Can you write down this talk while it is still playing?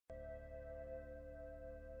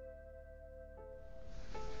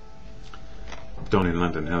Don in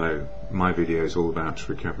London, hello. My video is all about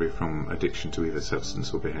recovery from addiction to either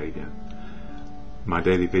substance or behaviour. My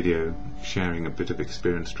daily video sharing a bit of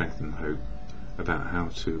experience, strength and hope about how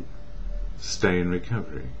to stay in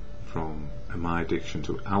recovery from my addiction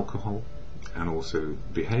to alcohol and also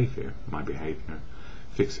behaviour, my behaviour,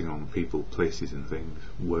 fixing on people, places and things,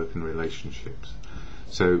 work and relationships.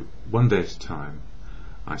 So one day at a time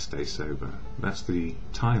I stay sober. That's the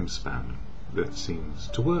time span that seems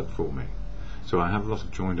to work for me. So I have a lot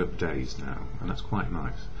of joined up days now, and that's quite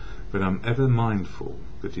nice. But I'm ever mindful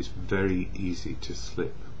that it's very easy to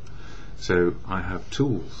slip. So I have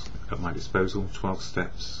tools at my disposal, 12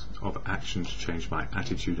 steps of action to change my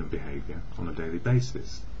attitude and behaviour on a daily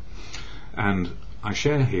basis. And I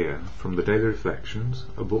share here from the Daily Reflections,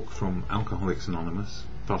 a book from Alcoholics Anonymous,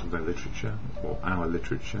 part of their literature, or our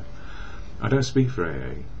literature. I don't speak for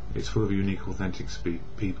AA. It's full of unique, authentic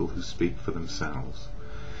people who speak for themselves.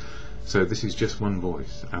 So this is just one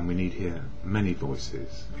voice, and we need here many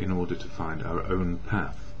voices in order to find our own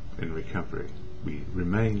path in recovery. We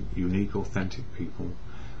remain unique, authentic people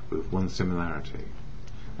with one similarity.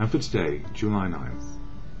 And for today, July 9th,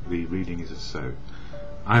 the reading is as so.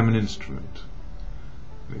 I am an instrument.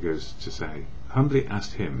 And it goes to say, humbly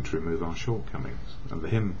asked him to remove our shortcomings. And the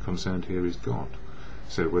him concerned here is God.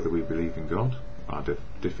 So whether we believe in God, our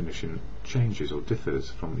definition changes or differs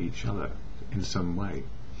from each other in some way.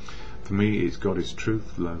 For me, God is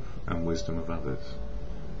truth, love and wisdom of others.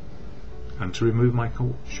 And to remove my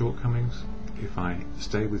shortcomings, if I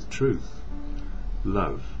stay with truth,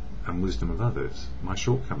 love and wisdom of others, my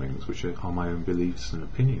shortcomings, which are my own beliefs and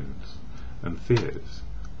opinions and fears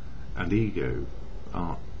and ego,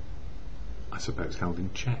 are, I suppose, held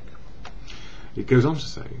in check. It goes on to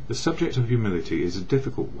say, the subject of humility is a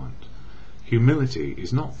difficult one. Humility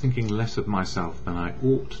is not thinking less of myself than I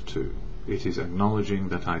ought to. It is acknowledging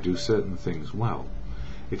that I do certain things well.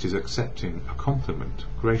 It is accepting a compliment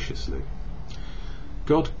graciously.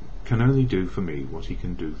 God can only do for me what he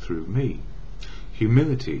can do through me.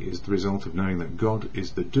 Humility is the result of knowing that God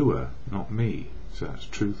is the doer, not me. So that's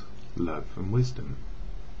truth, love and wisdom.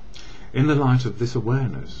 In the light of this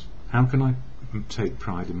awareness, how can I take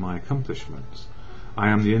pride in my accomplishments? I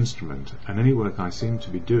am the instrument, and any work I seem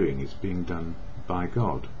to be doing is being done by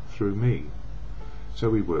God through me. So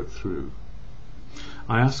we work through.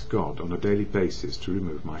 I ask God on a daily basis to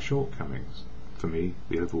remove my shortcomings. For me,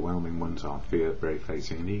 the overwhelming ones are fear, brave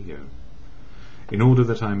facing and ego. In order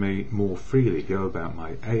that I may more freely go about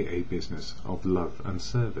my AA business of love and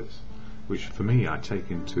service, which for me I take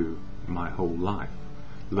into my whole life.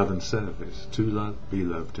 Love and service, to love, be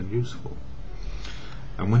loved and useful.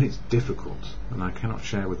 And when it's difficult and I cannot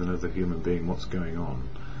share with another human being what's going on,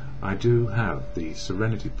 I do have the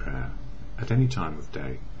serenity prayer at any time of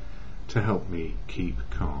day to help me keep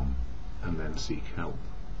calm and then seek help.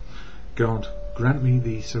 God, grant me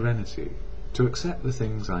the serenity to accept the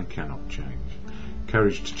things I cannot change,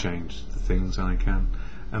 courage to change the things I can,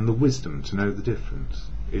 and the wisdom to know the difference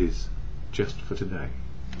is just for today.